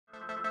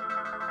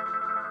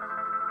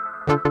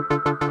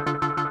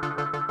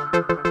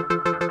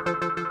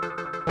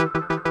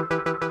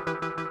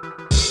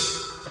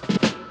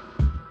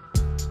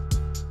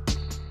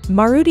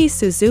Maruti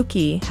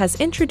Suzuki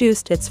has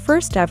introduced its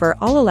first-ever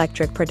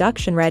all-electric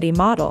production-ready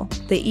model,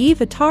 the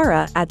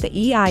e-Vitara, at the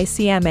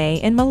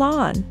EICMA in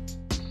Milan.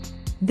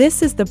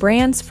 This is the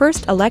brand's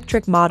first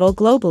electric model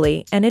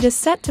globally, and it is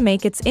set to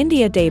make its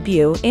India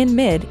debut in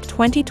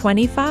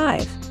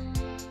mid-2025.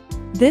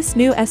 This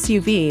new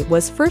SUV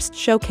was first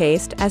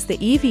showcased as the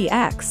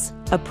EVX,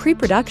 a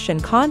pre-production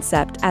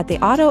concept at the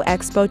Auto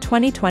Expo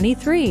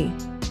 2023.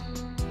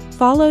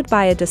 Followed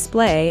by a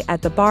display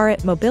at the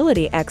Bharat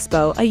Mobility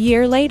Expo a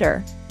year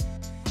later.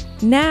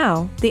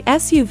 Now, the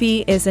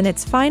SUV is in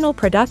its final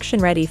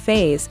production-ready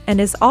phase and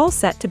is all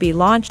set to be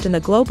launched in the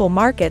global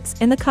markets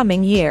in the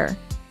coming year.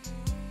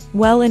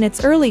 While in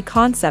its early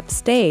concept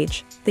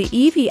stage, the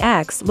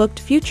EVX looked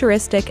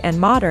futuristic and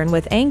modern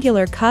with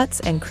angular cuts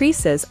and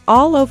creases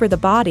all over the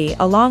body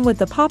along with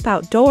the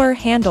pop-out door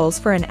handles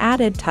for an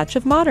added touch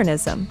of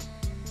modernism.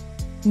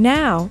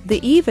 Now, the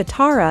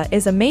e-Vitara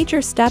is a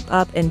major step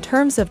up in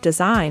terms of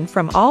design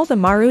from all the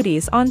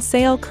Marutis on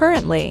sale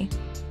currently.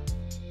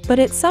 But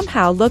it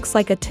somehow looks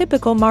like a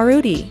typical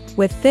Maruti,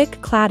 with thick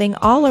cladding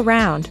all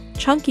around,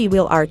 chunky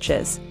wheel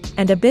arches,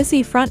 and a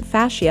busy front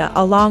fascia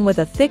along with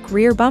a thick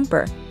rear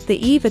bumper.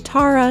 The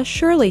e-Vitara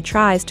surely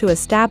tries to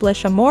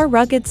establish a more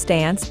rugged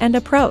stance and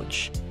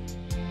approach.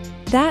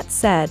 That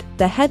said,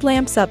 the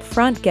headlamps up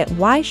front get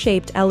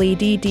Y-shaped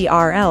LED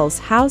DRLs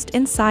housed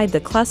inside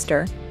the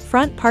cluster,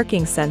 front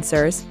parking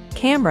sensors,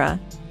 camera,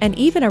 and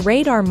even a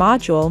radar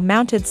module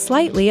mounted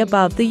slightly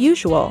above the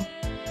usual.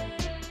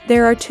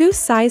 There are two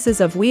sizes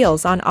of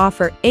wheels on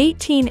offer,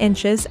 18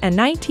 inches and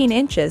 19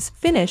 inches,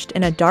 finished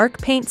in a dark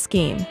paint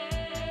scheme.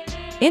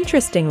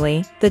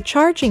 Interestingly, the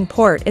charging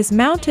port is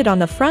mounted on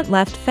the front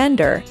left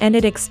fender and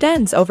it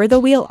extends over the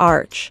wheel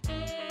arch.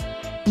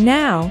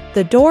 Now,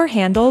 the door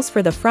handles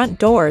for the front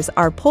doors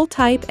are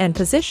pull-type and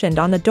positioned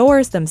on the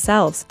doors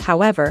themselves.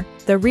 However,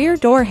 the rear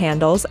door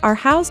handles are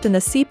housed in the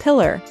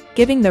C-pillar,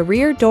 giving the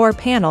rear door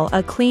panel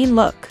a clean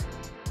look.